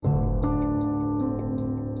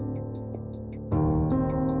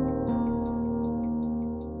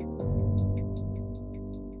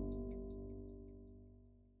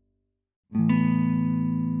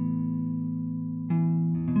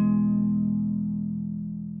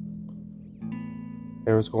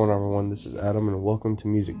Hey, what's going on, everyone? This is Adam, and welcome to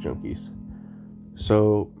Music Junkies.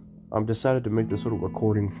 So, I've decided to make this little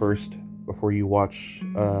recording first before you watch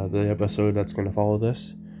the episode that's going to follow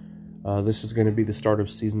this. This is going to be the start of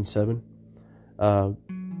Season 7.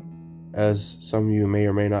 As some of you may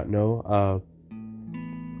or may not know,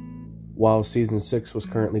 while Season 6 was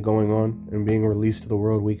currently going on and being released to the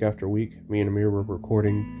world week after week, me and Amir were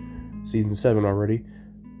recording Season 7 already,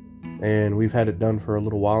 and we've had it done for a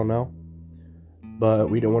little while now. But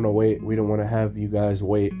we didn't want to wait. We didn't want to have you guys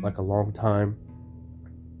wait like a long time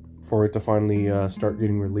for it to finally start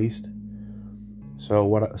getting released. So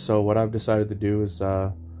what I've decided to do is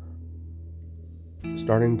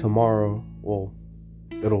starting tomorrow. Well,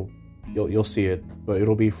 you'll see it, but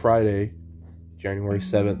it'll be Friday, January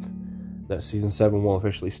 7th, that Season 7 will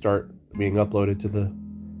officially start being uploaded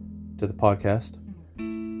to the podcast.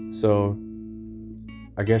 So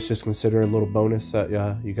I guess just consider a little bonus that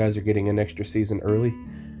you guys are getting an extra season early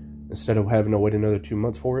instead of having to wait another 2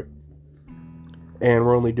 months for it. And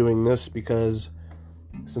we're only doing this because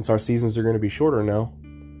since our seasons are going to be shorter now,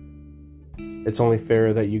 it's only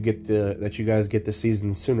fair that you guys get the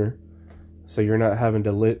season sooner, so you're not having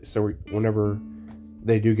to so whenever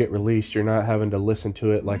they do get released, you're not having to listen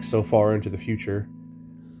to it like so far into the future.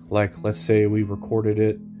 Like, let's say we recorded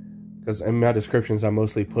it. Because in my descriptions, I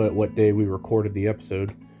mostly put what day we recorded the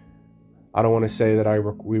episode. I don't want to say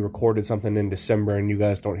that we recorded something in December and you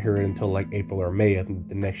guys don't hear it until like April or May of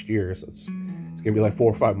the next year. So it's going to be like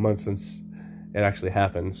 4 or 5 months since it actually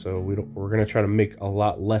happened. So we're going to try to make a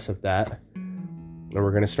lot less of that. And we're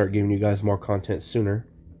going to start giving you guys more content sooner.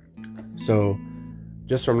 So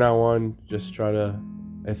just from now on, just try to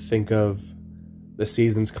think of the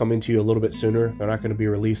seasons coming to you a little bit sooner. They're not going to be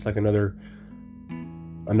released like another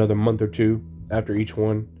month or two after each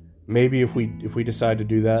one. Maybe if we decide to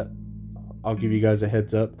do that, I'll give you guys a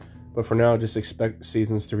heads up. But for now, just expect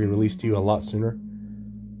seasons to be released to you a lot sooner.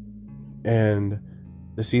 And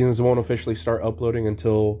the seasons won't officially start uploading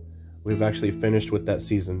until we've actually finished with that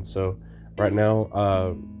season. So right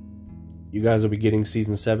now, you guys will be getting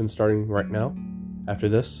Season 7 starting right now after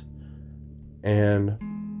this. And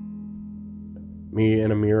me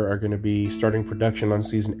and Amir are going to be starting production on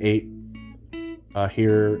Season 8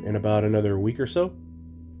 here in about another week or so,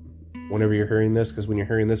 whenever you're hearing this, because when you're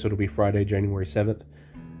hearing this, it'll be Friday, January 7th.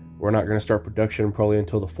 We're not going to start production probably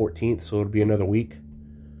until the 14th, so it'll be another week.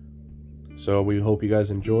 So we hope you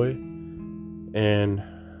guys enjoy, and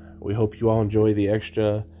we hope you all enjoy the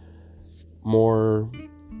extra, more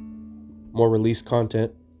release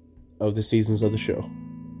content of the seasons of the show.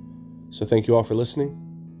 So thank you all for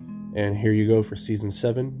listening, and here you go for Season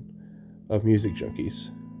 7 of Music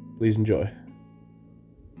Junkies. Please enjoy.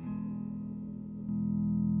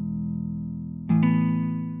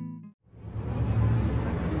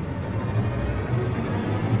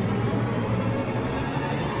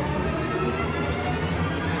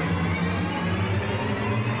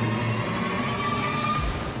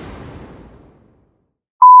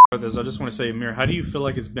 I just want to say, Amir, how do you feel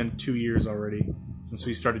like it's been 2 years already since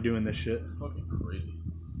we started doing this shit? It's fucking crazy.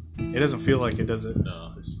 It doesn't feel like it, does it?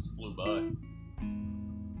 No, it just flew by.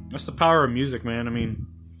 That's the power of music, man. I mean,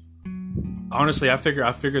 honestly, I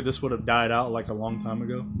figured this would have died out like a long time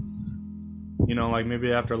ago. You know, like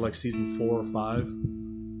maybe after like Season 4 or 5.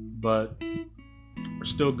 But we're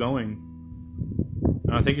still going.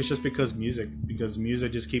 And I think it's just because music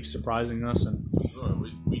just keeps surprising us. And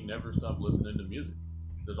we never stop listening to music.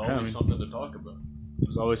 There's always something to talk about.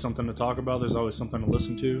 There's always something to talk about. There's always something to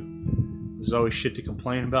listen to. There's always shit to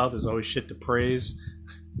complain about. There's always shit to praise.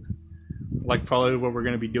 Like probably what we're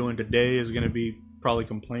going to be doing today is going to be probably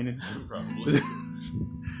complaining. Probably.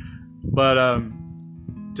 But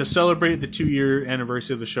to celebrate the 2-year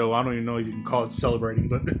anniversary of the show, I don't even know if you can call it celebrating,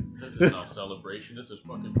 but this is not celebration. This is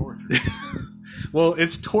fucking torture. Well,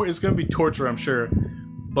 it's going to be torture, I'm sure.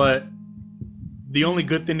 But the only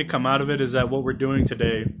good thing to come out of it is that what we're doing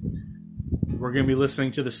today, we're going to be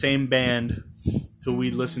listening to the same band who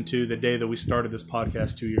we listened to the day that we started this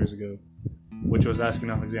podcast 2 years ago, which was Asking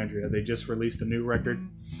Alexandria. They just released a new record.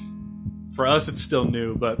 For us, it's still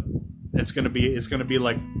new, but it's going to be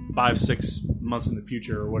like 5-6 months in the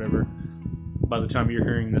future or whatever by the time you're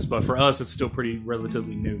hearing this. But for us, it's still pretty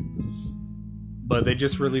relatively new. But they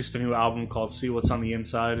just released a new album called See What's on the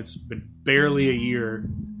Inside. It's been barely a year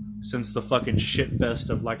since the fucking shit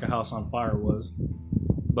fest of Like a House on Fire was.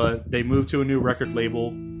 But they moved to a new record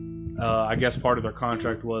label. I guess part of their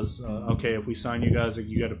contract was, okay, if we sign you guys,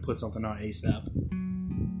 you got to put something out ASAP.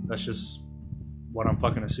 That's just what I'm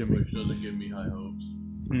fucking assuming. Which doesn't give me high hopes.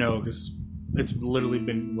 No, because it's literally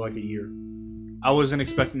been like a year. I wasn't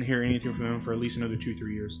expecting to hear anything from them for at least another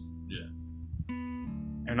 2-3 years. Yeah.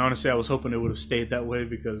 And honestly, I was hoping it would have stayed that way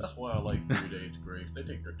because That's why I like 3 Days Grace. They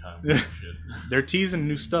take their time with shit. they're teasing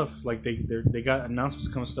new stuff. Like they got announcements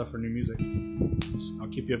coming stuff for new music. So I'll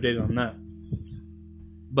keep you updated on that.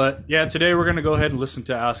 But yeah, today we're gonna go ahead and listen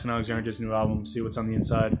to Alison Alexander's new album, see what's on the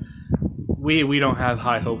inside. We don't have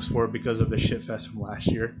high hopes for it because of the shit fest from last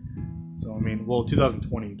year. So I mean, well,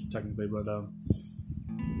 2020 technically, but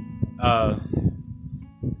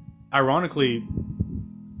ironically,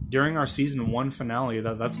 during our season 1 finale,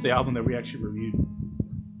 that's the album that we actually reviewed.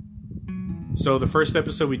 So the first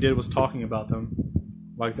episode we did was talking about them,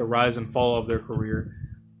 like the rise and fall of their career.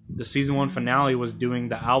 The season 1 finale was doing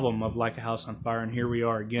the album of Like a House on Fire, and here we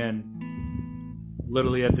are again,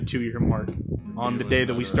 literally at the 2-year mark, on the day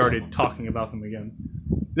that we started talking about them again.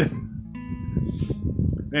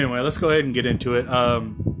 Anyway, let's go ahead and get into it.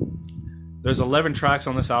 There's 11 tracks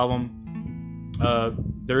on this album.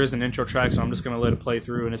 There is an intro track, so I'm just going to let it play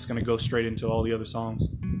through, and it's going to go straight into all the other songs.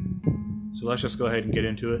 So let's just go ahead and get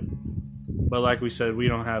into it. But like we said, we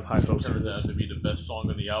don't have high hopes for this. Turned out to be the best song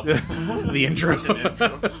on the album. The intro. I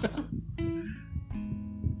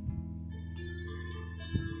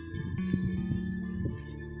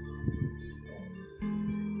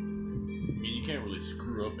mean, you can't really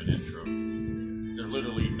screw up an intro. There's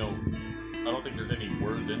literally I don't think there's any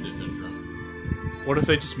words in this intro. What if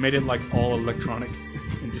they just made it like all electronic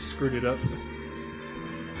and just screwed it up?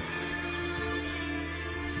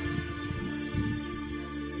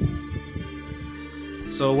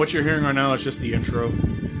 So what you're hearing right now is just the intro.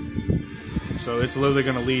 So it's literally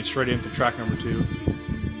going to lead straight into track number 2,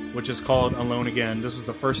 which is called Alone Again. This is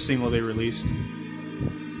the first single they released.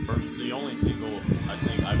 The only single I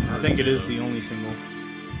think I've heard. I think it is the only single.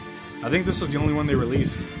 I think this was the only one they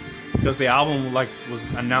released because the album was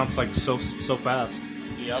announced so fast,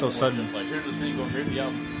 so sudden. Just like, here's the single, here's the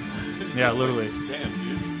album. Yeah, literally. Like, damn,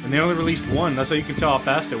 dude. And they only released one. That's how you can tell how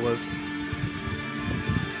fast it was.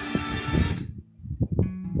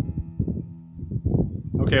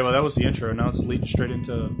 Okay, well that was the intro. Now it's leading straight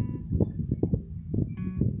into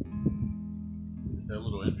that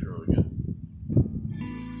little intro again.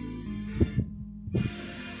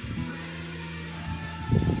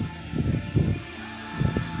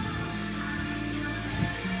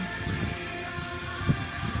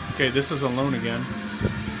 Okay, this is Alone Again.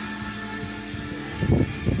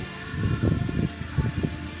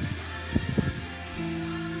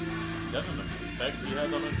 That's an effect he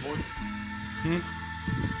has on his voice.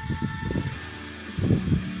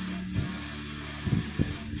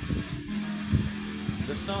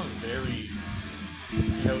 This sounds very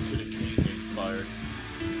Hail to the King inspired.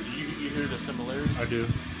 You hear the similarities? I do.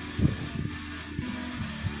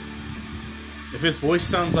 If his voice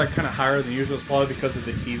sounds like kind of higher than usual, it's probably because of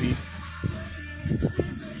the TV.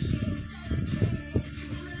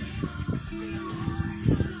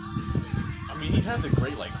 I mean, he has a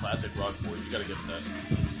great classic rock voice. You gotta give him that.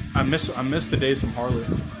 I miss the days from Harley.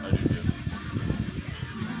 I do too.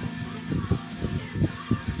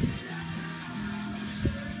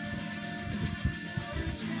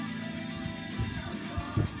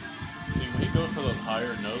 See, when he goes for those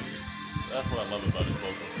higher notes, that's what I love about his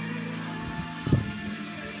vocal.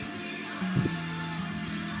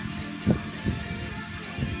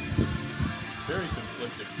 Very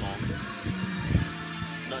simplistic song.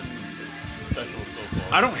 Nothing special so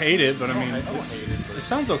far. I don't hate it, but I mean, I don't hate it, but it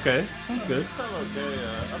sounds okay. Sounds good. It sounds okay.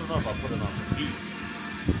 I don't know if I'll put it on repeat,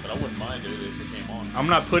 but I wouldn't mind it if it came on. I'm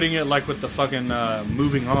not putting it like with the fucking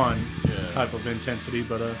moving on Yeah. type of intensity,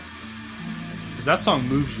 but because that song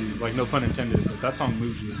moves you, like no pun intended, but that song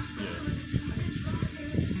moves you. Yeah.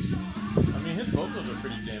 I mean, his vocals are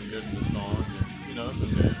pretty damn good in the song. And, you know, it's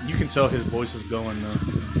okay. You can tell his voice is going though.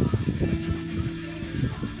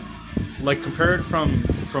 Like compared from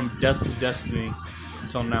Death to Destiny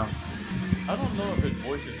until now. I don't know if his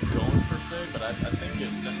voice is going per se, but I think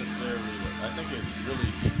it's necessarily. I think it's really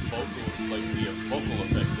vocal, like the vocal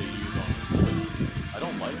effect they use on his voice. I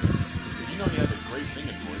don't like it. But you know, he has a great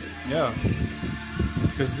singing voice. Yeah.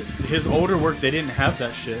 Because his older work, they didn't have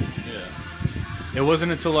that shit. Yeah. It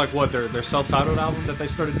wasn't until like what their self-titled album that they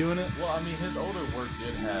started doing it. Well, I mean, his older work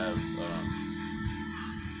did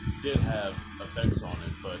have effects on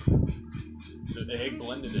it, but they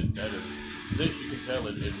blended it better. This, you can tell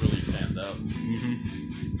it really stands out.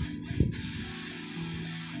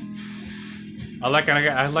 I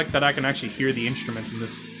like that I can actually hear the instruments in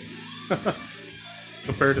this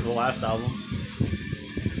compared to the last album.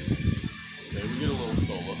 Okay, we get a little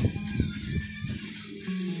solo.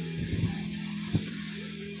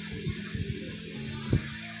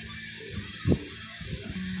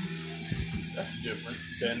 That's different.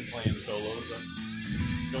 Ben playing solos.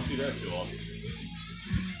 You don't see that too often.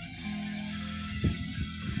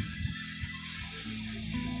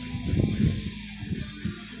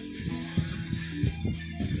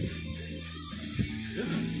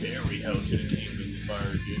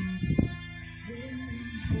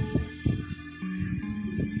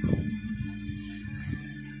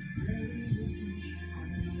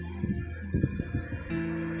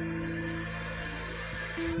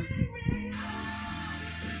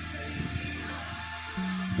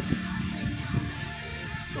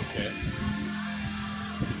 Okay.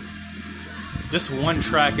 This one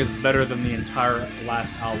track is better than the entire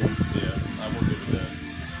last album. Yeah, I will give it that.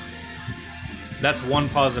 That's one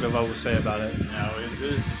positive I will say about it. Now, is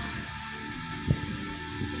this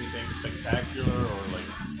anything spectacular or like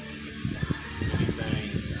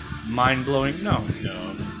anything? Mind blowing? No.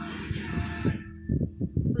 No.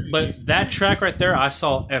 Pretty But decent. that track right there, I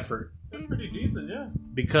saw effort They're pretty decent, yeah.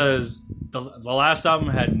 because the last album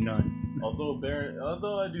had none. Although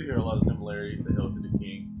I do hear a lot of similarities to Hail to the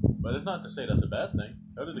King, but it's not to say that's a bad thing.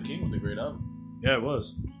 Hail to the King was a great album. Yeah, it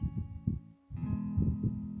was.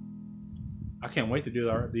 I can't wait to do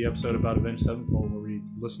the episode about Avenged Sevenfold where we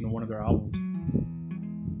listen to one of their albums.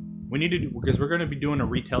 We need to do, because we're going to be doing a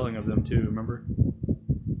retelling of them too, remember?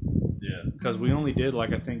 Yeah. Because we only did I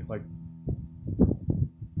don't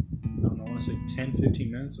know, I want to say 10,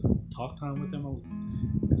 15 minutes of talk time with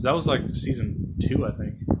them. Because that was like season 2, I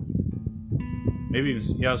think. Maybe even,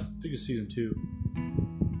 I think it was season 2.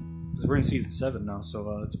 Because we're in season 7 now,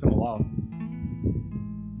 so it's been a while.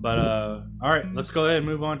 But, alright, let's go ahead and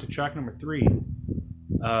move on to track number 3.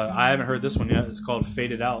 I haven't heard this one yet. It's called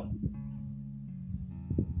Faded Out.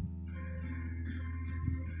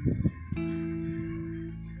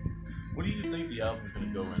 What do you think the album's going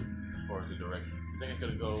to go in as far as the direction? You think it's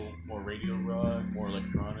going to go more radio rock, more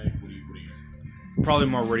electronic? What do you Probably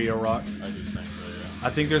more radio rock. I do think so, yeah. I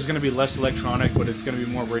think there's going to be less electronic, but it's going to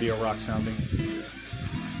be more radio rock sounding.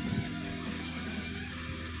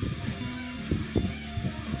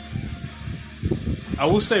 I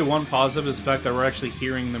will say one positive is the fact that we're actually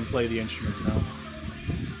hearing them play the instruments now.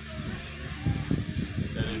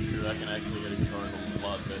 That is true. I can actually get a guitar a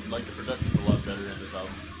lot better. Like, the production's a lot better in this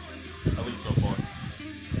album. At least so far.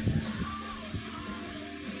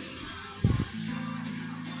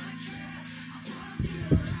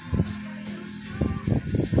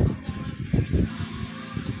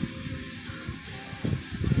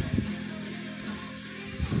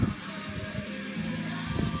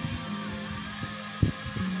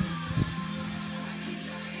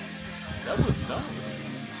 That was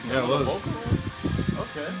nice. Yeah, it was. Vocal one?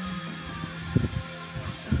 Okay.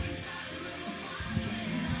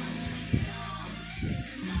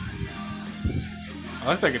 I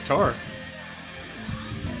like that guitar.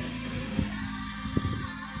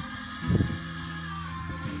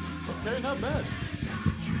 Okay, not bad.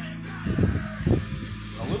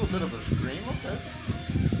 A little bit of a scream, okay.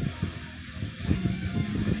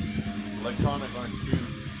 Electronic aren't too,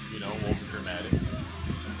 over dramatic.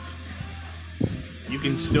 You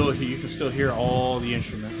can still hear all the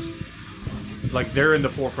instruments. Like they're in the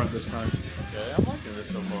forefront this time. Okay, I'm liking this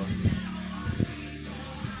so far.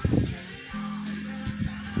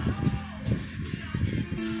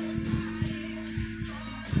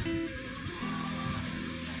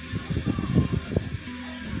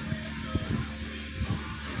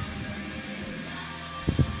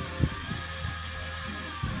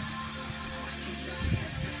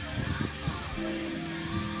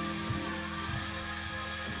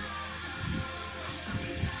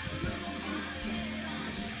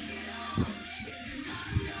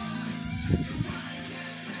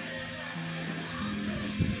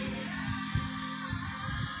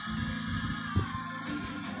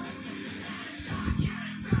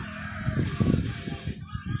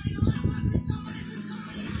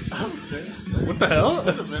 What the hell?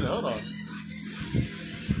 Wait a minute, hold on.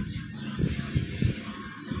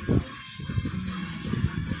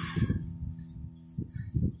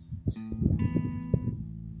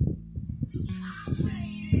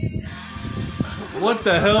 What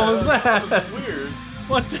the hell was that? That was weird.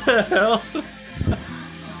 What the hell?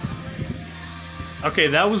 Okay,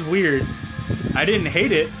 that was weird. I didn't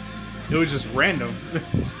hate it. It was just random.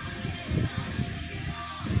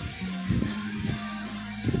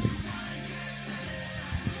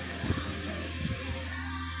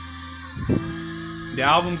 The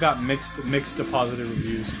album got mixed to positive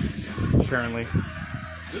reviews, apparently.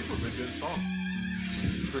 This was a good song.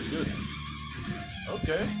 Pretty good.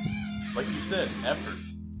 Okay. Like you said, effort.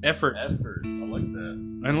 Effort. Effort. I like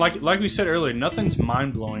that. And like we said earlier, nothing's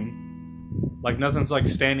mind-blowing. Like, nothing's, like,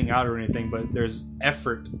 standing out or anything, but there's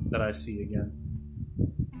effort that I see again.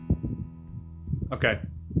 Okay.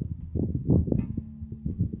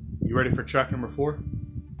 You ready for track number 4?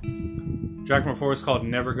 Track number 4 is called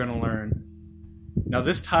Never Gonna Learn. Now,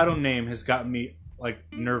 this title name has gotten me, like,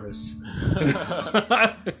 nervous.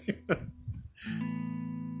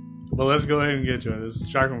 But let's go ahead and get to it. This is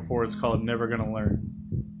track number 4. It's called Never Gonna Learn.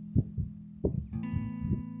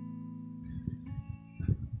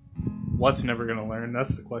 What's never gonna learn?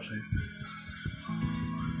 That's the question.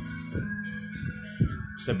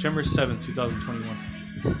 September 7th, 2021.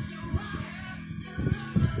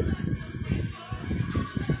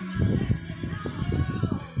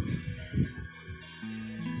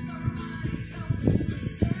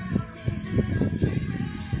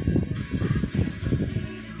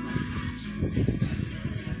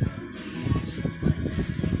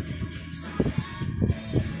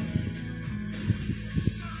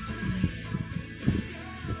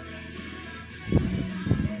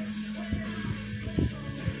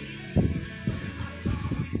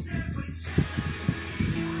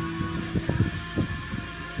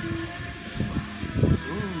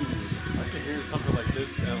 I could hear something like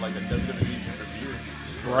this in like a WWE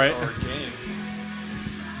interview Right. or a game.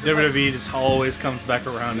 WWE just always comes back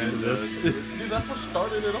around into this. Dude, that's what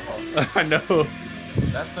started it all. I know.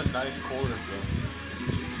 That's a nice chorus,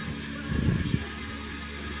 though.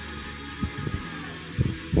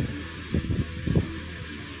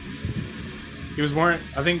 He was wearing.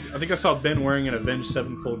 I think I saw Ben wearing an Avenged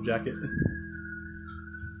Sevenfold jacket.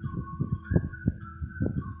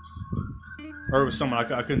 Or it was someone,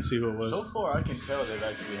 I couldn't see who it was. So far, I can tell they've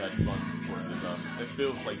actually had fun recording this album. It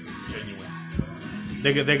feels like genuine.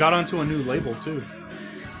 They got onto a new label too,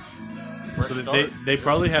 Fresh so start. they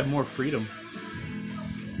probably had more freedom.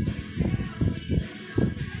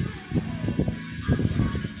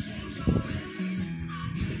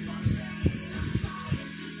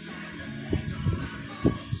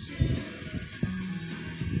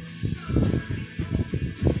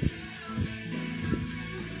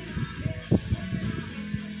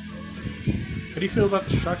 How do you feel about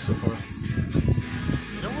the track so far? You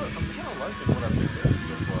know what? I'm kind of liking what I've been hearing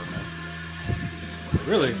so far, man.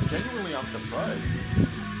 Really? Genuinely, I'm surprised.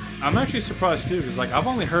 I'm actually surprised too, because like I've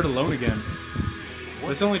only heard Alone Again.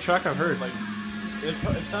 That's the only track I've heard. Like, it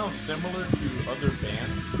sounds similar to other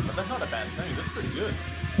bands, but that's not a bad thing. That's pretty good.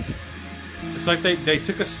 It's like they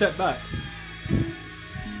took a step back.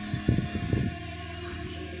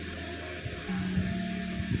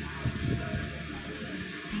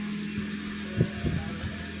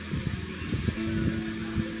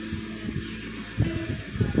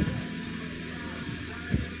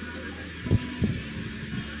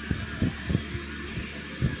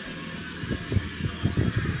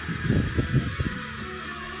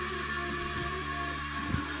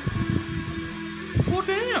 Well,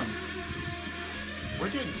 damn. We're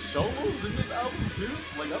getting solos in this album too.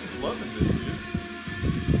 Like, I'm loving this,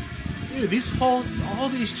 dude. Dude, all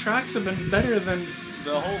these tracks have been better than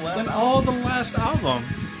The whole last album. all the last album.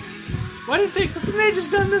 Why didn't they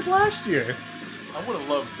just done this last year? I would have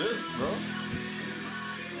loved this, bro.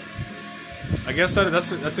 I guess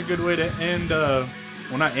that's a good way to end. Well,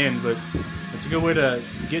 not end, but it's a good way to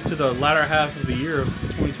get to the latter half of the year of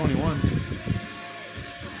 2021.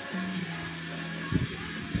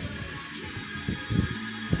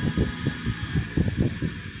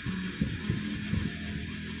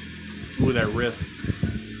 Ooh, that riff.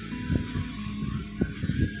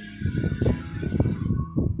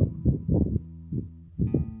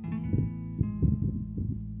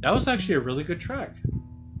 That was actually a really good track. It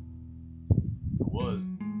was.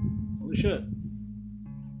 Holy shit.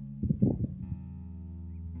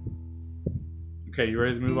 Okay, you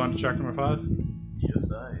ready to move on to track number 5?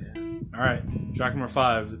 Yes, I am. Alright, track number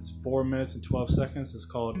 5. It's 4 minutes and 12 seconds. It's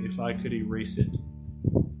called If I Could Erase It.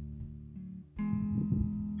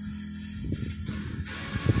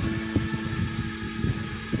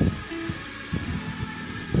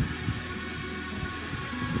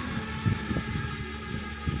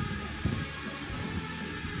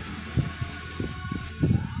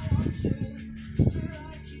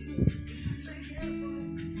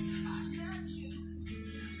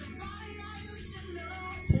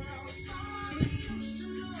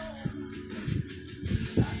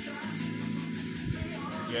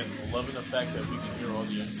 Again, loving the fact that we can hear all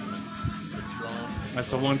the instruments, the drum,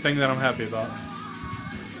 That's the one thing that I'm happy about. and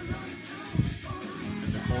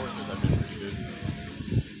the choruses have been pretty good.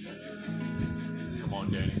 Come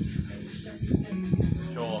on, Danny.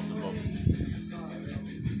 Show off the vocals.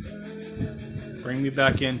 Bring me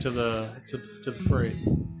back into the fray.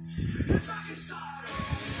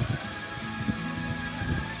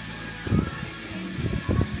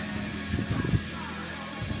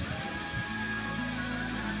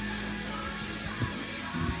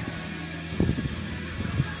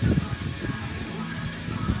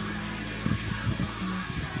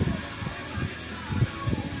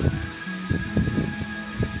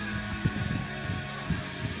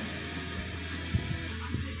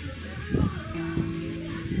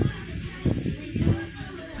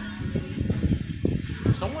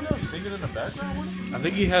 Someone else singing in the background with him? I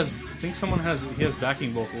think he has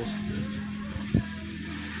backing vocals.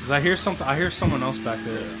 Cause I hear something. I hear someone else back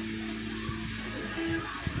there.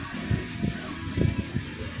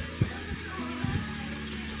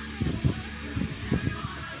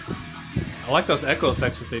 I like those echo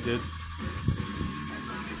effects that they did.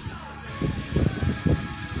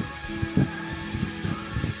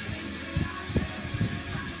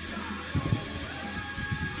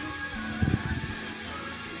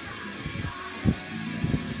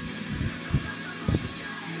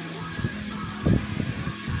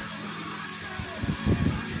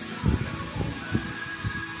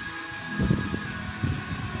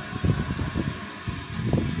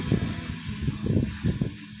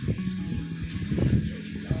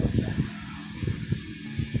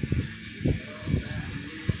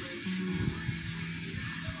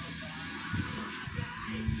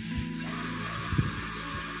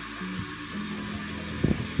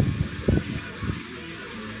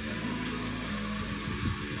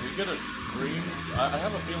 We get a scream. I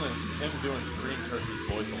have a feeling him doing screams hurts his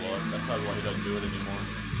voice a lot. That's probably why he doesn't do it anymore.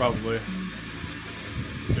 Probably.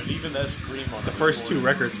 Because even that scream on The first two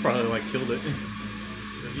records probably like killed it.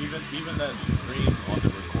 Because even that scream on the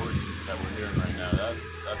recording that we're hearing right now,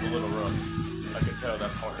 that's a little rough. I can tell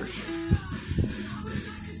that's harsh.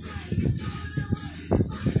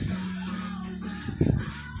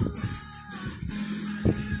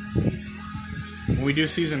 When we do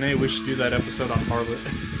season 8, we should do that episode on Harlot.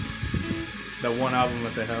 That one album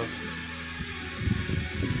that they have.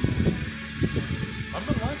 I've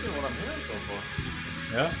been liking what I'm hearing so far.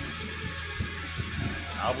 Yeah?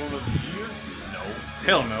 Album of the year? No.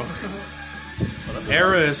 Hell no. But I've been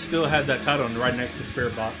Era has still had that title right next to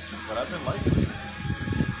Spirit Box. But I've been liking it.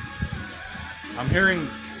 I'm hearing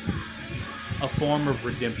a form of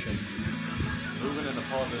redemption. Moving in a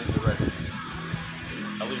positive direction.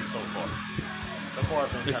 At least so far. So far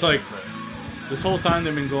I've been It's kinda like- impressed. This whole time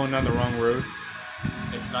they've been going down the wrong road,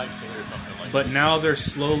 It's nice to hear something like but that. now they're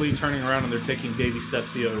slowly turning around and they're taking baby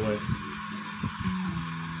steps the other way.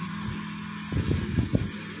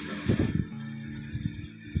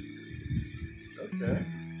 Okay.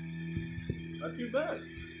 Not too bad.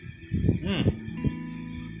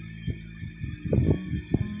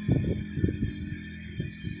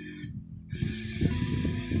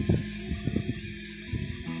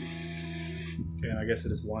 Okay, and I guess it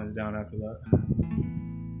just winds down after that.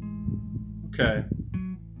 Okay.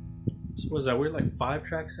 So what is that? We're like 5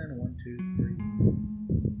 tracks in? 1, 2, 3,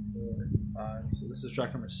 4, 5. So this is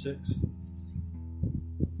track number 6.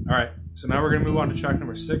 Alright, so now we're going to move on to track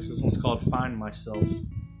number 6. This one's called Find Myself.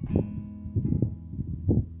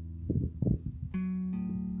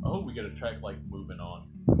 I hope we get a track like Moving On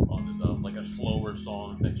this album. Like a slower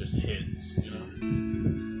song that just hits, you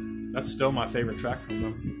know? That's still my favorite track from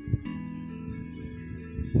them.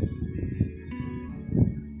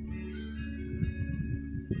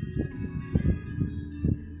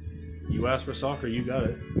 You asked for soccer, you got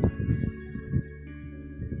it.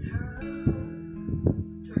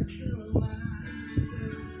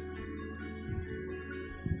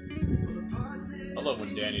 I love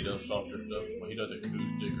when Danny does softer stuff. When he does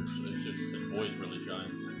acoustic or it's just his voice really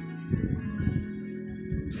shines.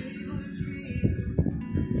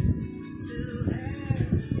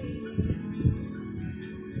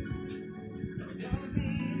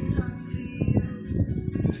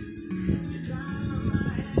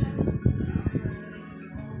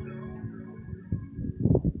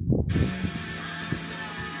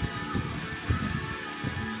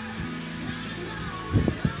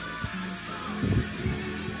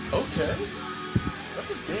 Okay.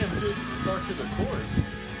 That's a damn good start to the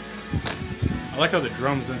chorus. I like how the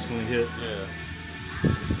drums instantly hit. Yeah.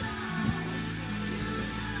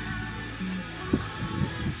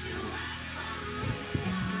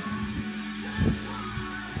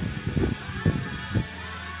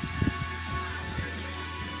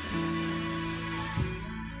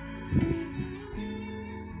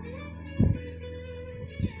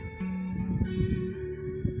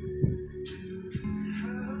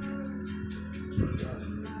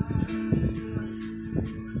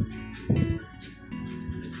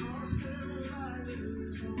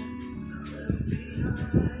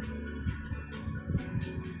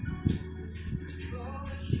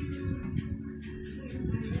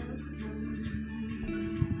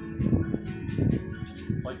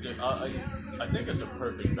 Like I think it's a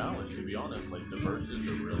perfect balance, to be honest. Like the verses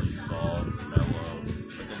are really soft, mellow,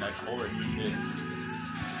 but then that chorus just hits.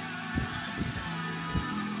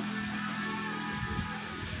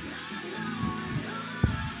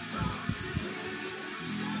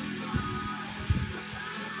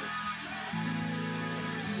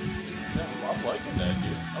 Yeah, well, I'm liking that,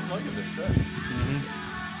 dude. I'm liking this track.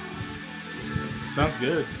 Sounds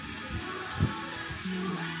good.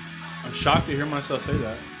 I'm shocked to hear myself say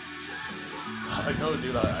that. I know,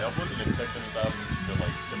 dude. I wasn't expecting this album to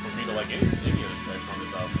like for me to like any of the tracks on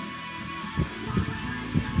this album,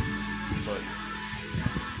 but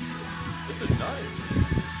this is nice.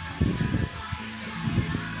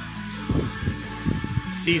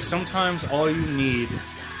 See, sometimes all you need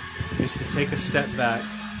is to take a step back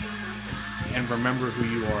and remember who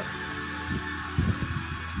you are.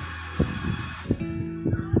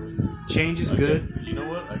 Change is good. You know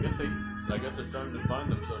what? I guess they're starting to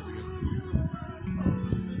find themselves again.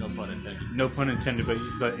 No pun intended. No pun intended,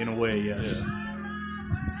 but in a way, yes. Yeah.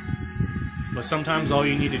 But sometimes all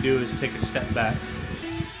you need to do is take a step back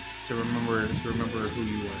to remember who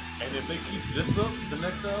you are. And if they keep this up, the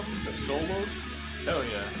next album, the solos, hell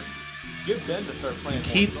yeah. Get Ben to start playing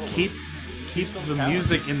more solos. Keep the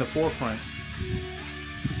music in the forefront.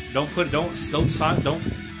 Don't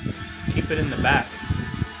keep it in the back.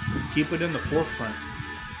 Keep it in the forefront.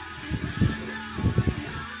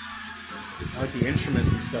 Like the instruments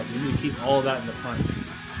and stuff, you need to keep all that in the front.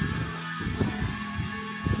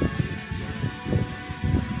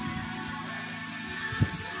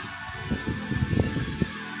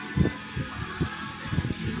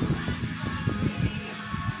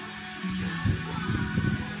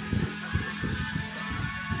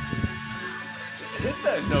 Hit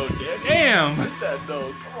that note, Dick. Damn! Hit that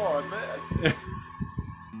note. Come on, man.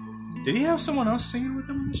 Did he have someone else singing with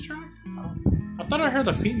him on this track? I thought I heard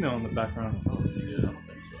a female in the background. Oh, he did? I don't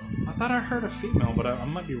think so. I thought I heard a female, but I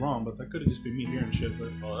might be wrong. But that could have just been me hearing shit. But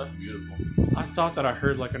Oh, that's beautiful. I thought that I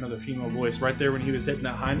heard like another female voice right there when he was hitting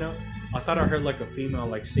that high note. I thought I heard like a female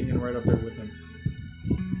like singing right up there with him.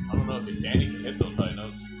 I don't know if Danny can hit those high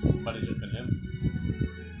notes. Might have just been him.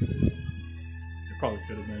 It probably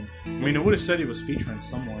could have been. I mean, it would have said he was featuring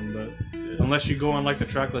someone, but unless you go on like the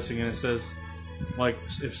track listing and it says like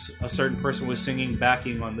if a certain person was singing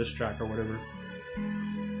backing on this track or whatever.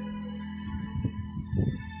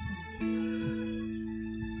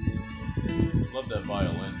 Love that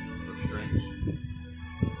violin for strings.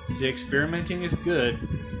 See, experimenting is good,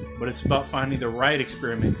 but it's about finding the right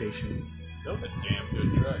experimentation. That was a damn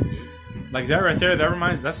good track, dude. Like that right there, that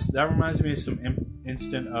reminds me of some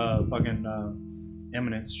instant fucking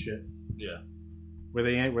Eminence shit. Yeah. Where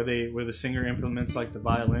the singer implements like the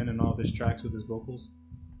violin and all of his tracks with his vocals.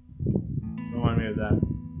 Remind me of that.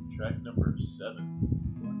 Track number 7.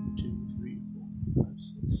 1, 2, 3, 4, 5,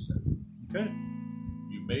 6, 7. Okay.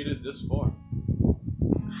 You made it this far.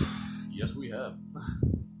 Yes, we have.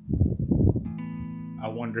 I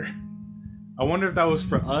wonder if that was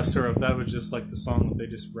for us or if that was just like the song that they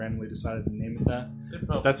just randomly decided to name it that.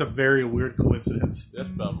 That's a very weird coincidence. That's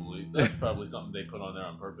probably something they put on there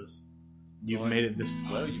on purpose. You've made it this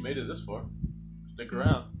far. Well, you made it this far. Stick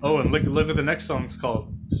around. Oh, and look at the next song. It's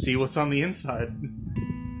called "See What's on the Inside."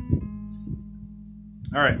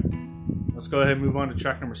 All right, let's go ahead and move on to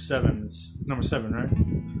track number 7. It's number 7, right?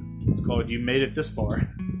 It's called "You Made It This Far."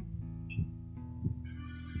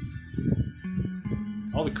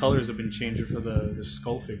 All the colors have been changing for the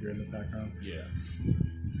skull figure in the background. Yeah.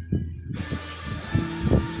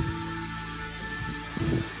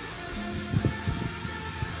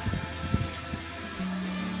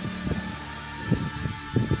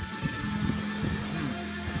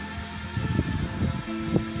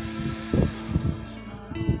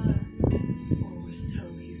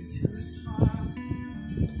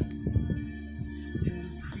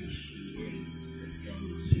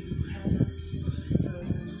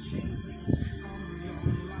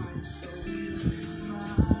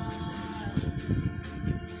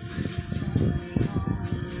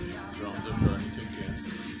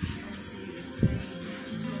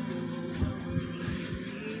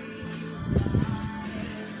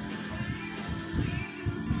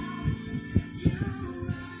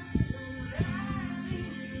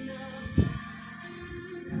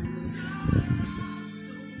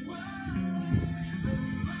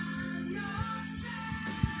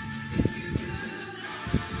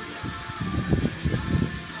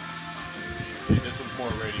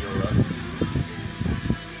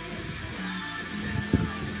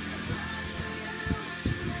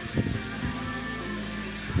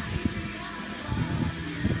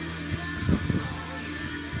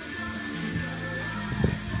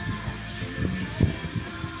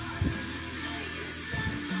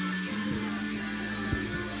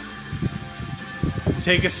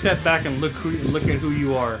 Take a step back and look at who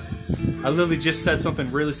you are. I literally just said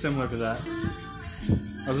something really similar to that.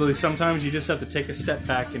 I was literally, sometimes you just have to take a step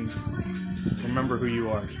back and remember who you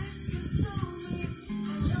are.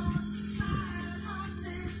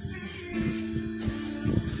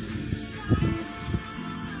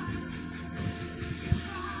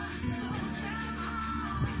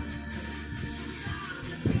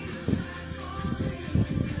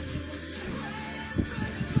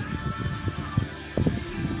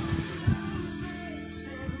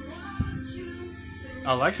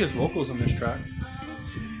 I like his vocals on this track.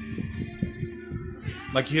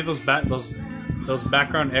 Like you hear those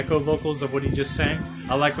background echo vocals of what he just sang.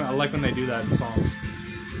 I like when they do that in songs.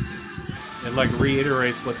 It like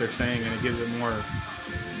reiterates what they're saying and it gives it more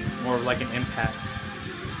of like an impact.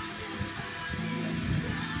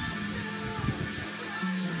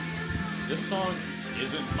 This song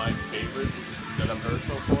isn't my favorite that I've heard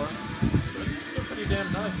so far, but it's still pretty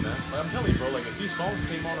damn nice, man. Like, I'm telling you, bro, like if these songs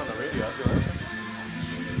came on the radio, I'd be like,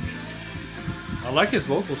 I like his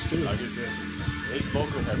vocals too. I do too. His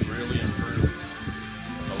vocals have really improved.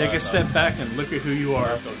 Take a step back and look at who you are.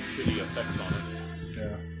 Those shitty effects on it.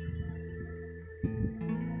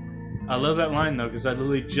 I love that line though, because I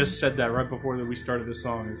literally just said that right before that we started the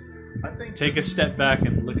song. Is I think take a step back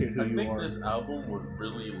and look at who you I think are. this album would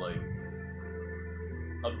really like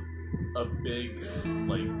a big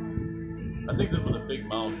like. I think this was a big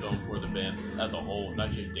milestone for the band as a whole,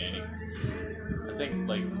 not just Danny. I think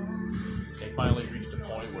like they finally reached the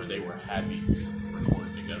point where they were happy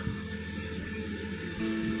recording together.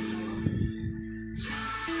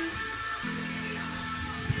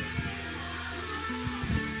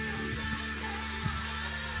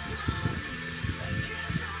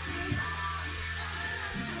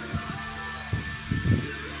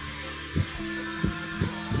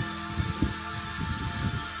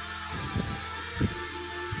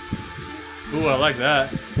 Ooh, I like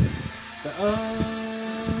that.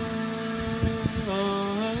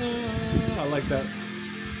 I like that.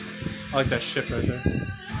 I like that shift right there.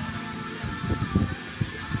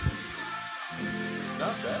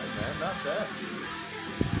 Not bad, man. Not bad.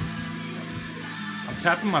 I'm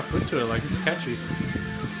tapping my foot to it like it's catchy.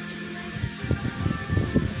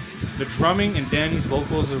 The drumming and Danny's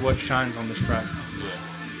vocals are what shines on this track. Yeah.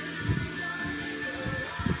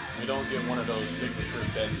 We don't get one of those signature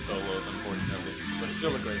bend solos, unfortunately, but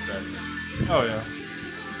still a great track. Oh yeah.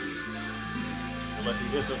 Unless he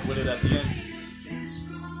hits us with it at the end.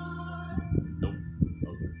 Nope.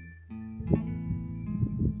 Okay.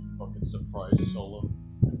 Fucking surprise solo.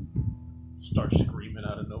 Start screaming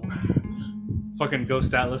out of nowhere. Fucking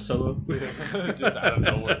Ghost Atlas solo. Just out of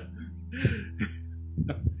nowhere.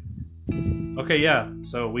 Okay, yeah.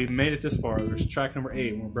 So we've made it this far. There's track number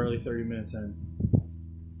 8. We're barely 30 minutes in.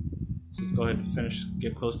 So let's go ahead and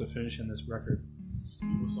get close to finishing this record. See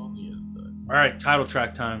what's on the inside. Alright, title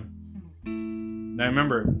track time. Now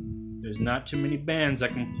remember, there's not too many bands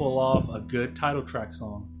that can pull off a good title track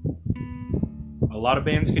song. A lot of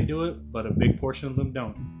bands can do it, but a big portion of them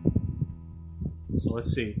don't. So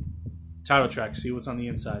let's see. Title track, see what's on the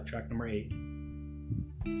inside. Track number 8.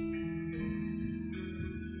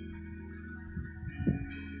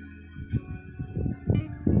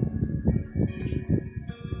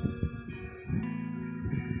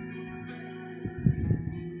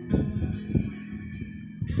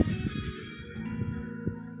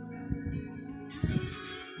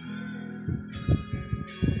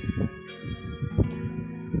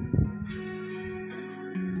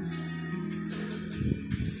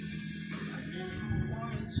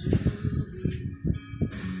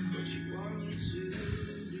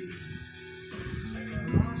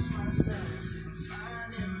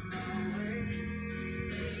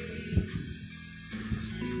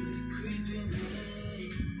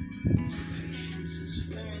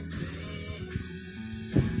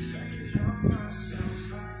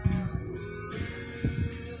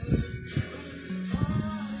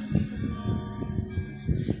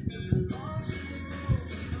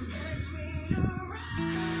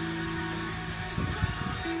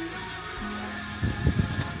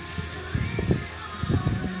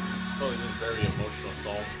 Probably just very emotional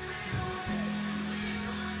song.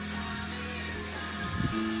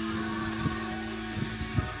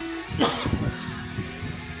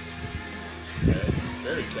 Yeah,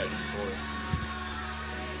 very catchy chorus.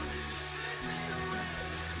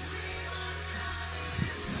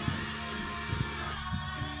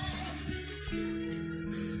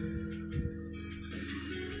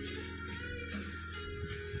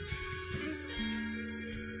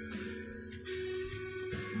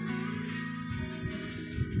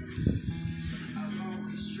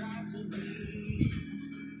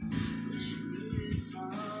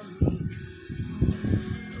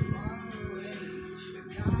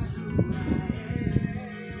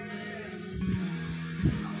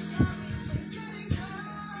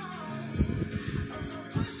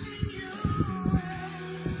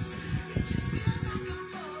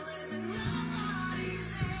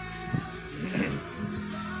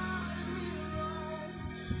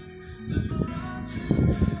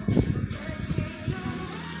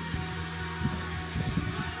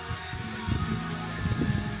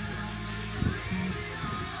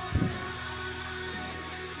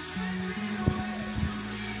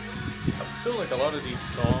 like a lot of these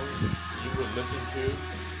songs you would listen to,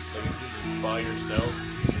 like if you're just by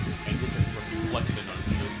yourself, and you're just reflecting on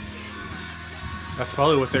shit. That's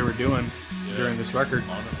probably what they were doing Yeah. during this record.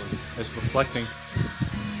 Honestly. Is reflecting.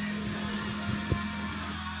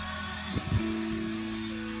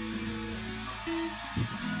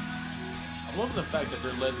 I'm loving the fact that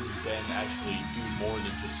they're letting Ben actually do more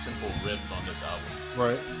than just simple riffs on this album.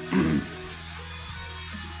 Right.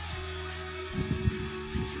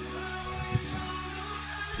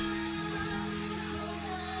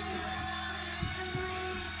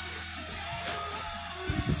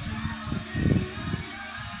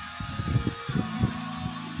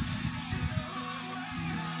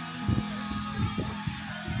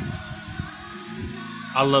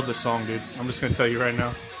 I love this song, dude. I'm just gonna tell you right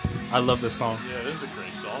now. I love this song. Yeah, this is a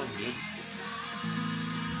great song, dude.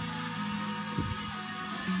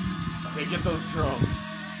 Okay, get those drums.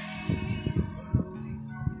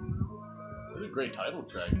 What a great title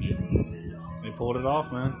track, dude. They pulled it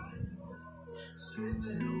off, man.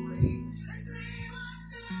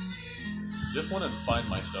 Just want to find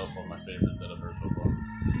myself one of my favorites that I've heard so far.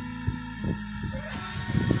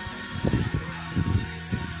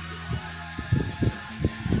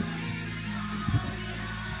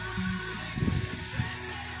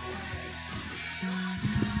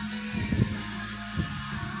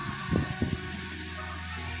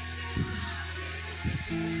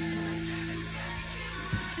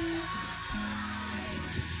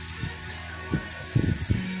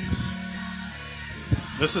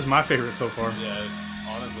 This is my favorite so far. Yeah,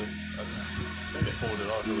 honestly, I think they pulled it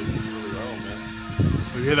off really well,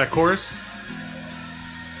 man. You hear that chorus?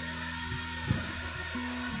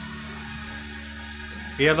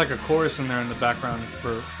 He had like a chorus in there in the background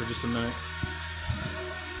for just a minute.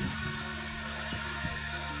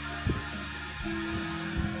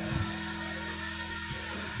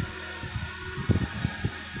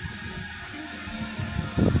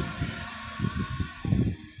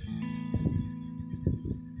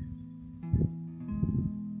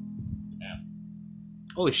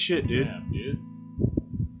 Holy shit, dude. Yeah, dude.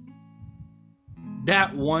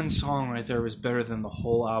 That one song right there was better than the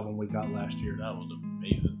whole album we got last year. That was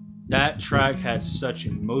amazing. That track had such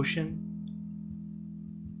emotion.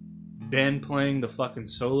 Ben playing the fucking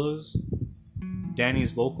solos.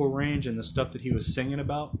 Danny's vocal range and the stuff that he was singing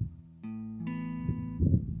about.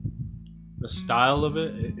 The style of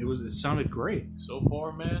it, it sounded great. So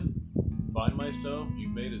far, man, Find Myself, you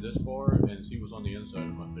made it this far, and See What's on the Inside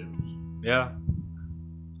of my favorites. Yeah.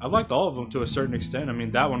 I liked all of them to a certain extent. I mean,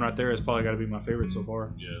 that one right there has probably got to be my favorite so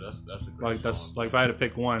far. Yeah, that's a great Like that's song. like if I had to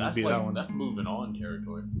pick one, it'd be like, that one. That's moving on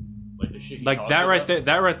territory. Like the shit he Like talked that right about. there.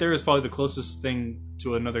 That right there is probably the closest thing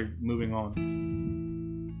to another moving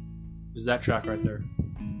on. Is that track right there?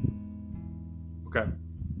 Okay.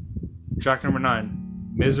 Track number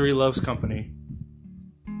 9, Misery Loves Company.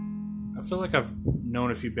 I feel like I've known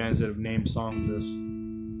a few bands that have named songs this,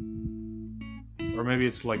 or maybe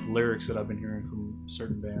it's like lyrics that I've been hearing from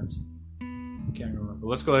certain bands. Can't remember. But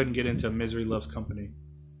let's go ahead and get into Misery Loves Company.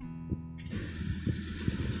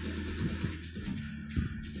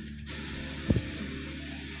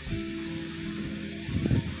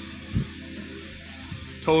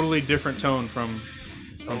 Totally different tone from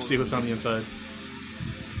See What's on the Inside.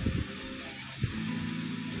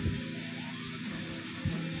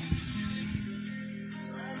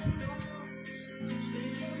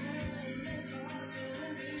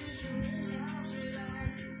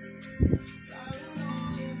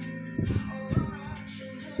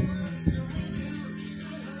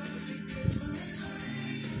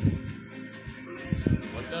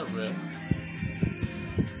 Like that riff.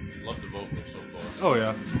 Love the vocals so far. Oh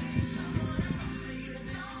yeah.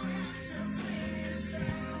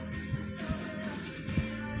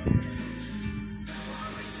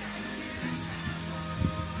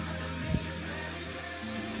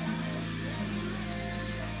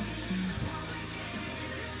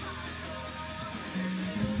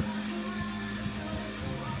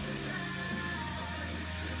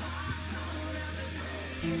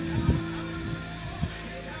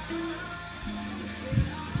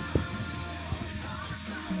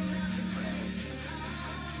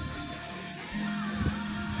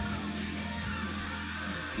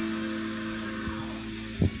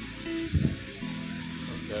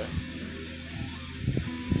 Okay.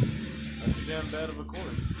 Not too damn bad of a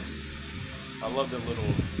chorus. I love that little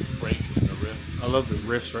break in the riff. I love the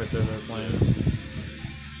riffs right there they're playing.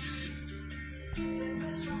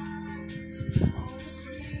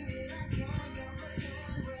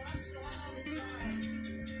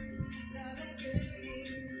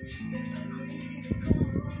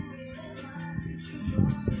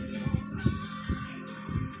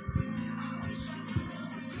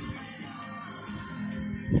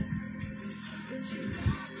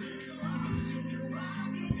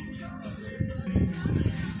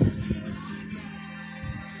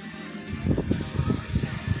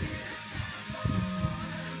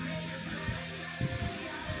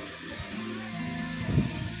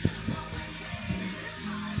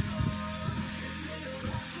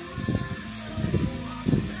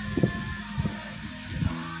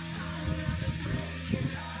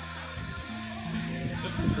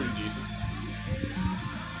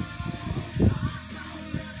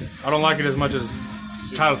 don't like it as much as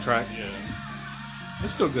title track. Yeah.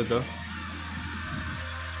 It's still good though.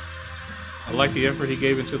 I like the effort he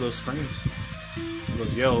gave into those screams,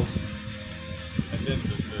 those yells. And then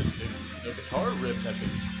the guitar riffs have been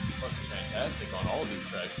fucking fantastic on all of these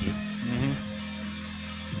tracks, dude.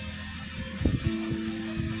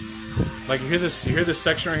 Like you hear this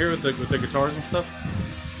section right here with the guitars and stuff.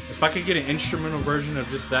 If I could get an instrumental version of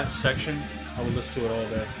just that section, I would listen to it all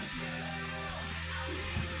day.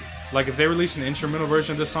 Like if they released an instrumental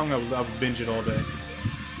version of this song, I would binge it all day.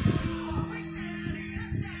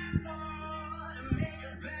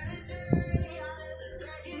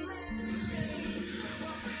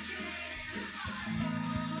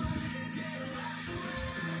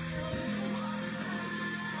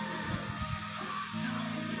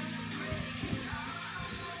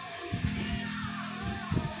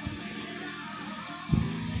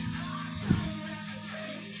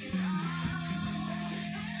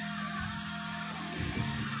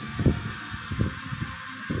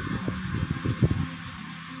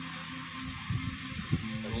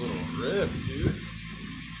 That little riff, dude.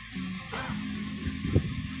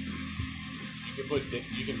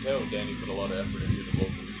 You can tell Danny put a lot of effort into the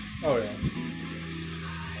vocals. Oh yeah.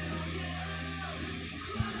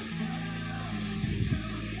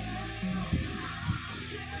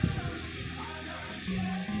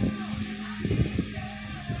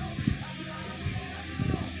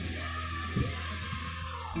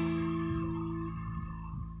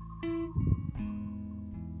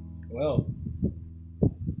 Well,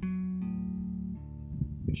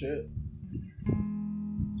 shit.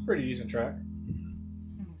 It's a pretty decent track.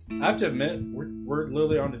 I have to admit, we're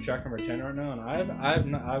literally on to track number 10 right now, and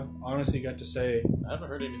I've honestly got to say I haven't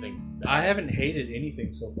heard anything bad. I haven't hated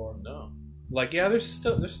anything so far. No. Like, yeah, there's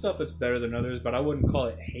stuff that's better than others, but I wouldn't call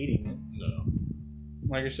it hating it. No.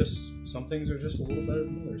 Like, it's just some things are just a little better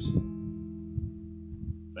than others.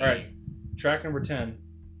 Fame. All right, track number 10.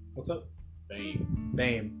 What's up? Fame.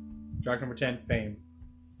 Fame. Track number 10, Fame.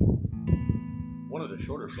 One of the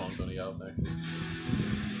shorter songs on the album, actually.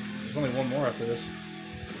 There's only one more after this.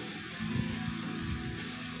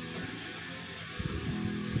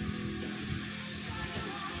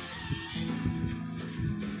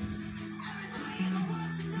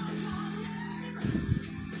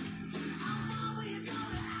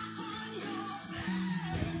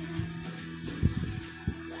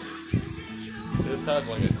 This has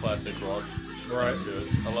like a classic rock. Right. Good.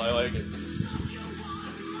 I like it.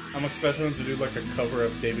 I'm expecting them to do like a cover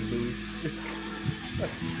of David Bowie's.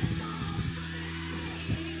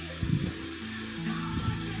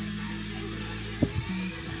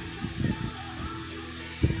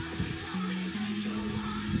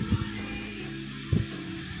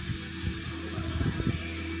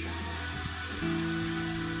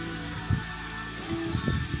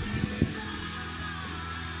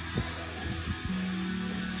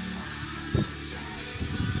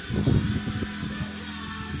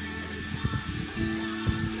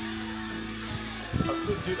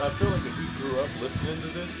 Dude, I feel like if you grew up listening to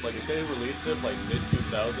this, like if they released it like mid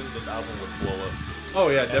 2000s, this album would blow up. Oh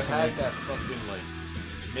yeah, It definitely. had that fucking like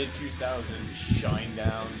mid 2000s shine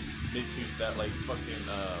down, mid 2000 like fucking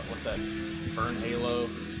what's that? Burn Halo.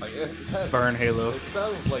 Like it had, Burn Halo. It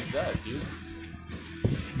sounds like that, dude.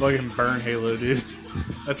 Fucking Burn Halo, dude.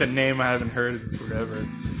 That's a name I haven't heard in forever.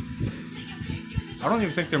 I don't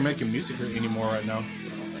even think they're making music anymore right now. I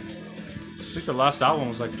think their last album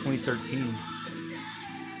was like 2013.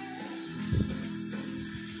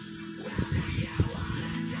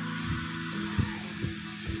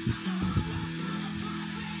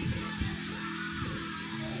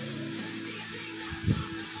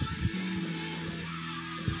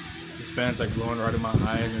 This band's like blowing right in my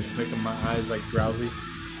eye, and it's making my eyes like drowsy.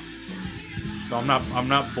 So I'm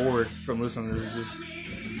not bored from listening to this. Just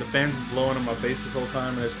the fan's blowing in my face this whole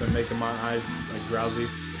time, and it's been making my eyes like drowsy.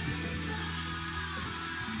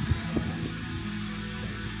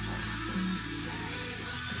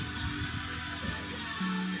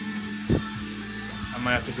 I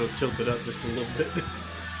might have to go tilt it up just a little bit.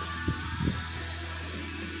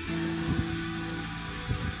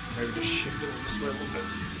 Maybe just shift it over this way a little bit.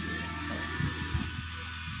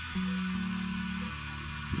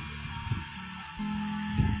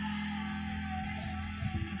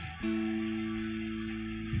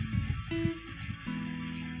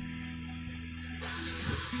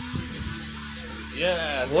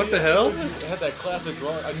 Yeah. What dude, the hell? It had that classic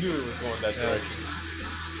rock. I knew it was going that direction.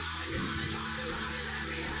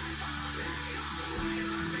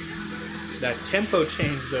 That tempo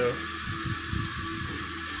change though.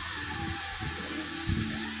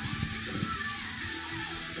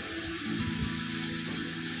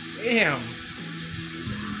 Damn.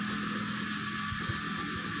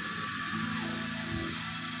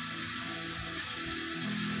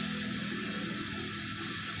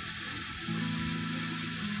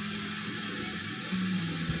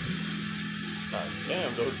 God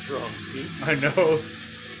damn, those drums, dude. I know.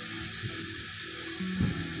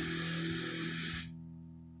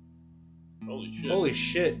 Holy shit. Holy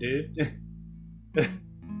shit, dude.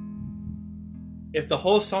 If the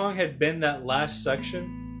whole song had been that last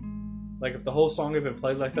section, like if the whole song had been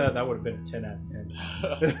played like that, that would have been a 10 out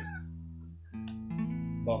of 10.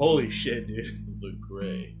 But holy shit, dude. The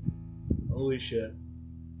Gray. Holy shit.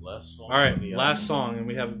 Last song. All right, on the last album. song, and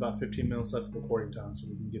we have about 15 minutes left of recording time, so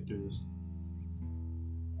we can get through this.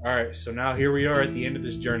 All right, so now here we are at the end of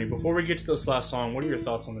this journey. Before we get to this last song, what are your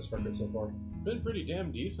thoughts on this record so far? Been pretty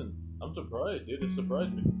damn decent. I'm surprised, dude. It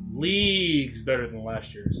surprised me. Leagues better than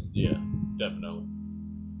last year's. Yeah, definitely.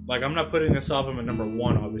 Like, I'm not putting this album at number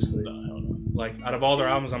one, obviously. No, hell no. Like, out of all their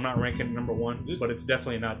albums, I'm not ranking it number one, This- but it's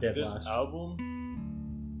definitely not dead This last. album,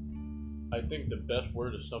 I think the best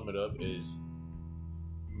word to sum it up is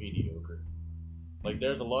mediocre. Like,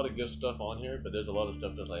 there's a lot of good stuff on here, but there's a lot of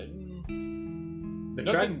stuff that's like, The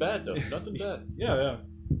nothing bad though. Nothing bad. Yeah.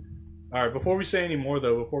 All right, before we say any more,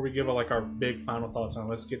 though, before we give like our big final thoughts on it,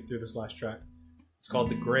 let's get through this last track. It's called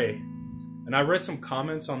The Gray. And I read some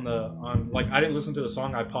comments on like, I didn't listen to the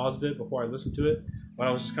song. I paused it before I listened to it, but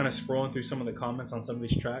I was just kind of scrolling through some of the comments on some of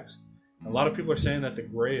these tracks. A lot of people are saying that The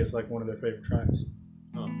Gray is like one of their favorite tracks.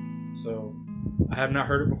 Huh. So I have not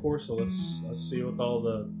heard it before, so let's see what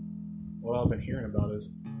I've been hearing about is.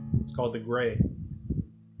 It's called The Gray.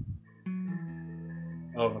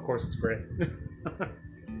 Oh, and of course it's gray.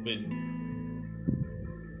 Been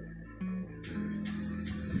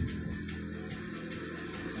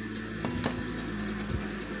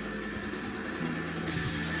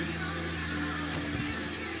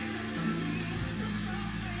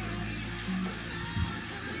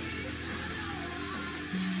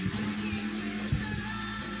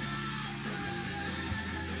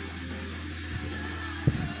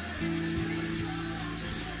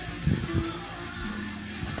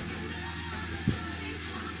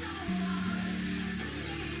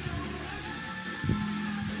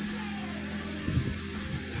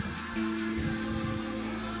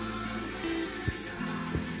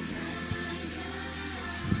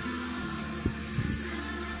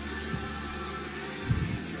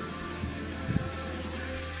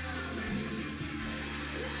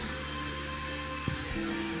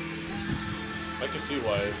I can see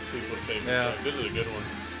why people say Yeah. this is a good one.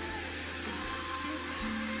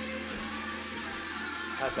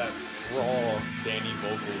 Had that raw Danny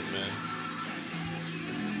vocals, man.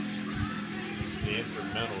 The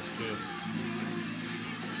instrumentals too.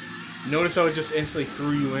 Notice how it just instantly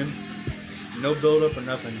threw you in? No build up or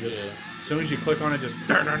nothing. Just Yeah. as soon as you click on it, just.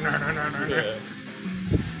 Yeah.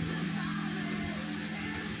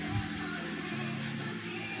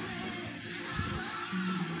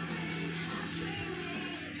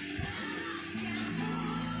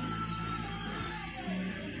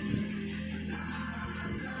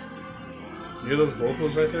 You hear those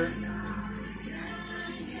vocals right there?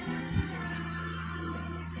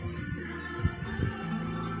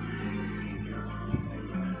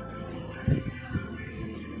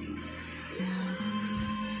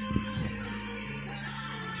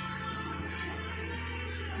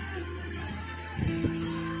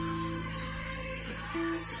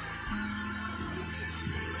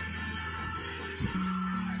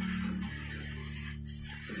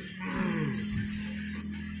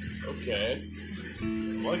 Okay.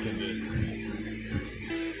 I'm liking this.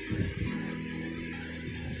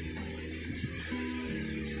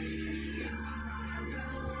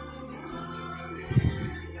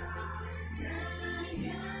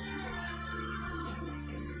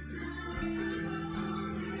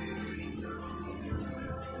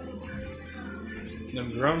 Them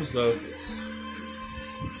drums, though.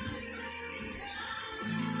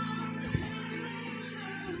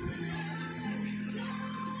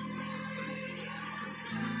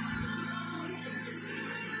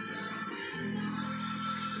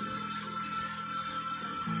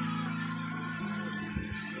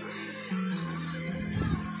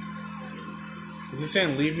 Is he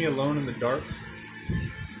saying leave me alone in the dark?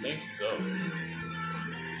 I think so.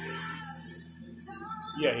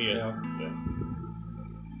 Yeah, he is. Yeah. Yeah.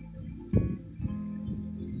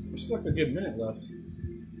 There's like a good minute left.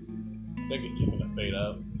 I think it's just gonna fade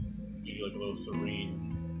out. Give you like a little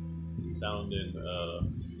serene sounding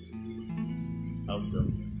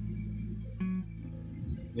outro.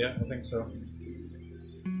 Yeah, I think so.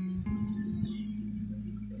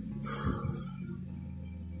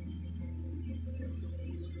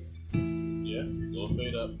 Yeah, little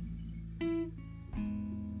fade up.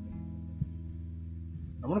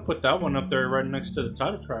 I'm gonna put that one up there right next to the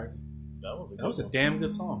title track. That was a damn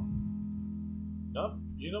good song. No,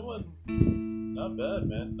 you know what? Not bad,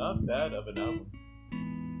 man. Not bad of an album.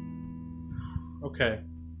 Okay.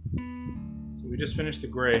 So we just finished the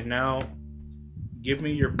Gray. Now, give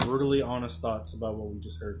me your brutally honest thoughts about what we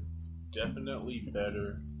just heard. Definitely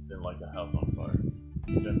better than Like a House on Fire.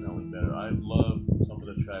 Definitely better. I love some of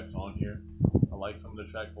the tracks on here. I like some of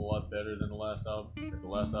the tracks a lot better than the last album. The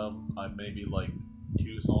last album, I maybe like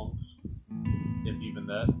 2 songs, if even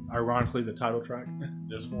that. Ironically, the title track.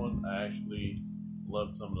 This one, I actually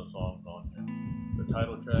loved some of the songs on here. The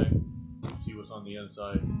title track, See What's on the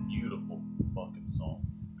Inside, beautiful fucking song.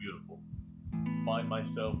 Beautiful. Find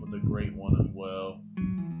Myself was a great one as well.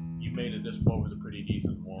 You Made It This Far was a pretty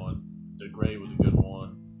decent one. The Gray was a good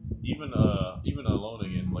one. Even Alone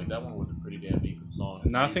Again, like that one was a pretty damn decent song.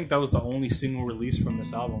 And I think that was the only single release from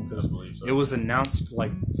this album because so. It was announced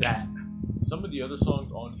like that. Some of the other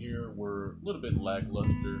songs on here were a little bit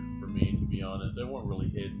lackluster for me, to be honest. They weren't really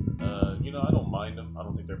hidden. I don't mind them. I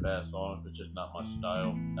don't think they're bad songs. It's just not my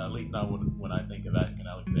style. At least not when I think of African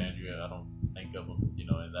Alexandria. I don't think of them,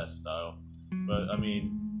 in that style. But I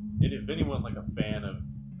mean, if anyone's like a fan of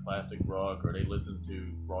classic rock or they listen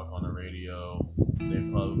to rock on the radio, they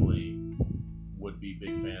probably would be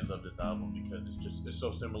big fans of this album because it's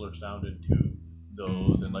so similar sounding to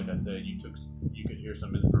those. And like I said, you could hear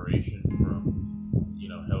some inspiration from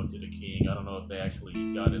Hell to the King. I don't know if they actually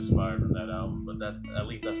got inspired from that album, but at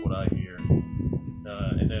least that's what I hear.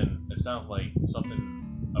 And then it sounds like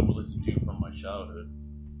something I would listen to from my childhood.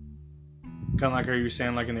 Kind of like how you were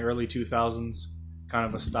saying, like in the early 2000s, kind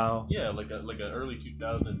of a style. Yeah, like a early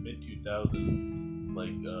 2000s, mid 2000s,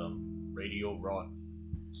 like radio rock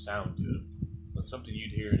sound to it. Like something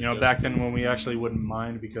you'd hear. Back then when we actually wouldn't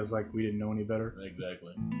mind because like we didn't know any better.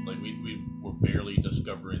 Exactly. Like we were barely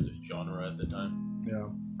discovering this genre at the time. Yeah.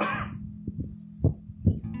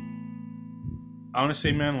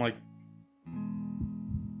 Honestly, man, like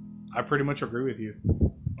I pretty much agree with you.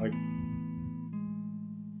 Like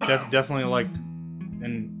definitely like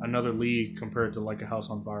in another league compared to Like a House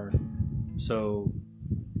on Fire. So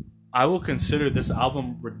I will consider this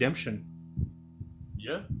album redemption.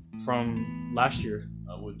 Yeah. From last year.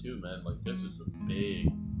 I would too, man. Like this is a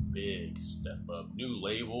big step up. New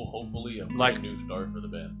label, hopefully a new start for the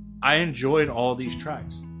band. I enjoyed all these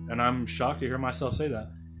tracks, and I'm shocked to hear myself say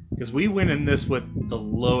that because we went in this with the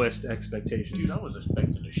lowest expectations. Dude, I was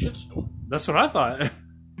expecting a shitstorm. That's what I thought.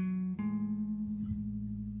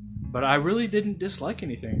 But I really didn't dislike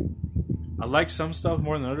anything. I liked some stuff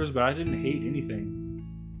more than others, but I didn't hate anything.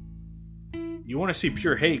 You want to see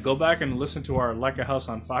pure hate, go back and listen to our Like a House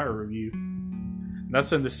on Fire review.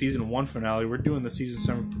 That's in the season 1 finale. We're doing the season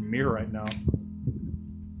 7 premiere right now.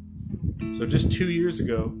 So just 2 years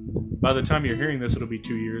ago, by the time you're hearing this, it'll be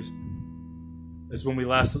 2 years. Is when we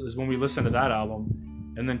listened to that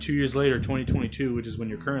album, and then 2 years later, 2022, which is when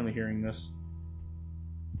you're currently hearing this,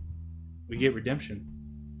 we get Redemption.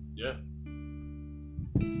 Yeah.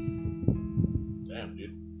 Damn,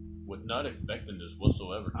 dude. Was not expecting this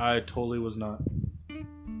whatsoever. I totally was not.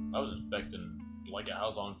 I was expecting Like a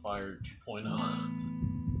House on Fire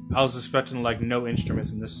 2.0. I was expecting like no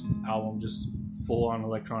instruments in this album, just full on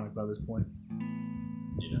electronic by this point.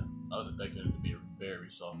 Yeah, I was expecting it to be a very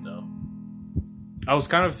soft album. I was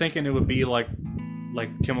kind of thinking it would be like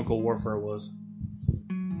Chemical Warfare was,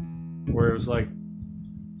 where it was like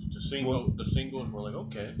the singles were like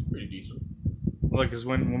okay, it's pretty decent. Like, cause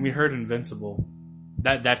when we heard Invincible,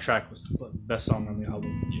 that track was the best song on the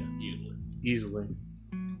album. Yeah, easily.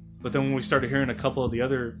 But then when we started hearing a couple of the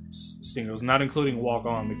other singles, not including Walk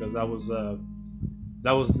On, because that was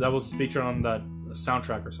featured on that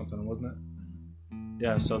soundtrack or something, wasn't it?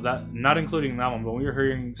 Yeah, so that, not including that one, but we were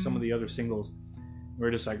hearing some of the other singles, we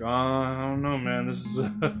were just like, oh, I don't know, man, this is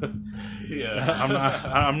yeah.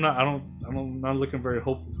 I'm not looking very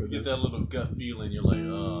hopeful for this. You get that little gut feeling, you're like,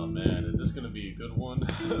 oh man, is this gonna be a good one?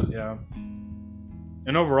 Yeah.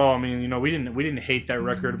 And overall, I mean, we didn't hate that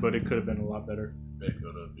record, but it could have been a lot better. It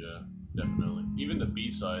could have, yeah, definitely. Even the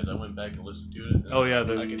B-sides, I went back and listened to it. Oh yeah,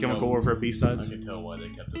 the Chemical Warfare B-sides. I can tell why they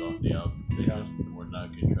kept it off the album. They just were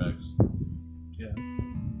not good tracks. Yeah.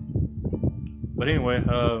 But anyway,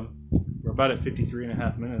 we're about at 53 and a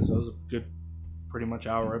half minutes. That was a good, pretty much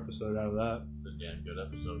hour episode out of that. It's a damn good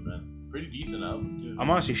episode, man. Pretty decent album, too.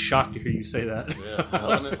 I'm honestly shocked to hear you say that. Yeah,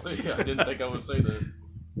 honestly, I didn't think I would say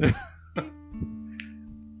that.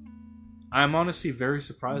 I'm honestly very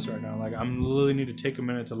surprised right now. Like, I'm literally need to take a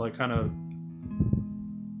minute to like kind of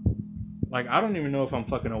like, I don't even know if I'm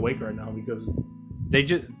fucking awake right now because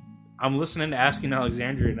I'm listening to Asking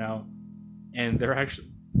Alexandria now, and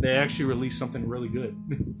they actually released something really good.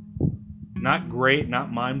 Not great,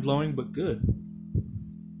 not mind blowing, but good.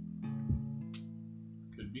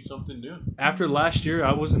 Could be something new. After last year,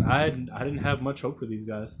 I didn't have much hope for these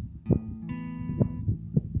guys,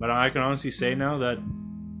 but I can honestly say now that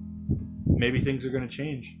maybe things are going to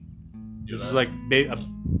change. Dude, This is like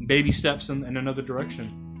baby steps in another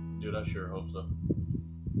direction. Dude, I sure hope so.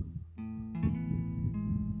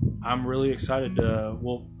 I'm really excited to.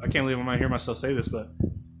 Well, I can't believe I'm going to hear myself say this, but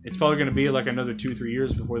it's probably going to be like another 2-3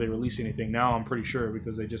 years before they release anything. Now I'm pretty sure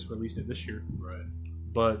because they just released it this year. Right.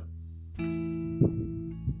 But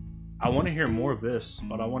I want to hear more of this.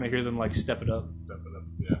 But I want to hear them like step it up. Step it up.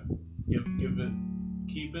 Yeah. Give it,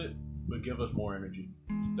 keep it, but give us more energy.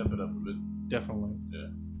 Step it up a bit. Definitely. Yeah.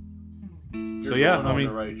 So You're yeah, going I on mean,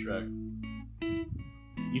 the right track.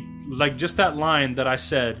 you, like just that line that I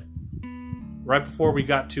said right before we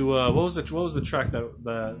got to what was the track that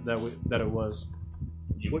it was.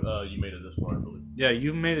 You made it this far, I believe. Yeah,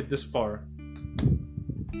 you made it this far.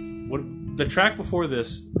 What the track before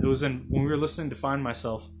this? It was when we were listening to Find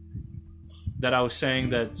Myself. That I was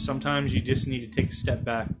saying that sometimes you just need to take a step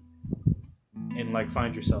back and like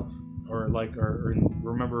find yourself, or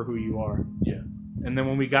remember who you are. Yeah. And then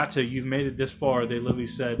when we got to You've Made It This Far, they literally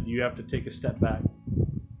said you have to take a step back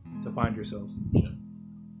to find yourself. Yeah.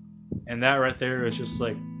 And that right there is just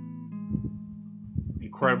like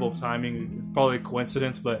incredible timing. It's probably a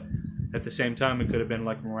coincidence, but at the same time, it could have been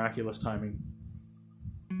like miraculous timing.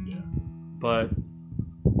 Yeah. But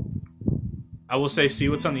I will say, See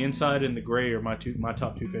What's on the Inside and The Gray are my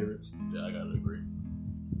top two favorites. Yeah, I gotta agree.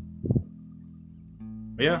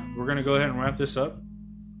 But yeah, we're gonna go ahead and wrap this up.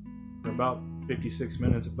 We're about 56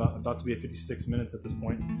 minutes, about to be at 56 minutes at this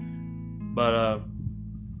point. But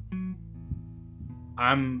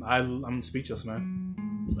I'm speechless, man.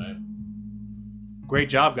 Same. Great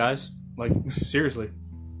job, guys. Like seriously,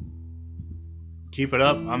 keep it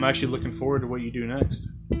up. I'm actually looking forward to what you do next.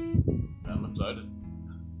 I'm excited.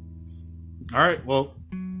 All right. Well,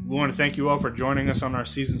 we want to thank you all for joining us on our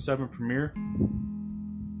season 7 premiere.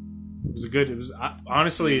 It was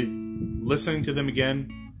honestly listening to them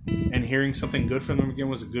again and hearing something good from them again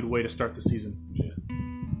was a good way to start the season. Yeah.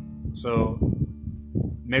 So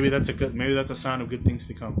maybe that's a sign of good things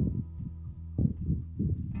to come.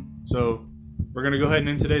 So we're gonna go ahead and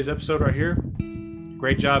end today's episode right here.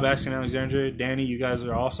 Great job Asking Alexandria. Danny, you guys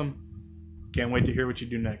are awesome. Can't wait to hear what you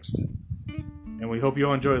do next. And we hope you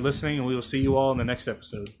all enjoyed listening, and we will see you all in the next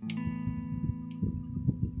episode.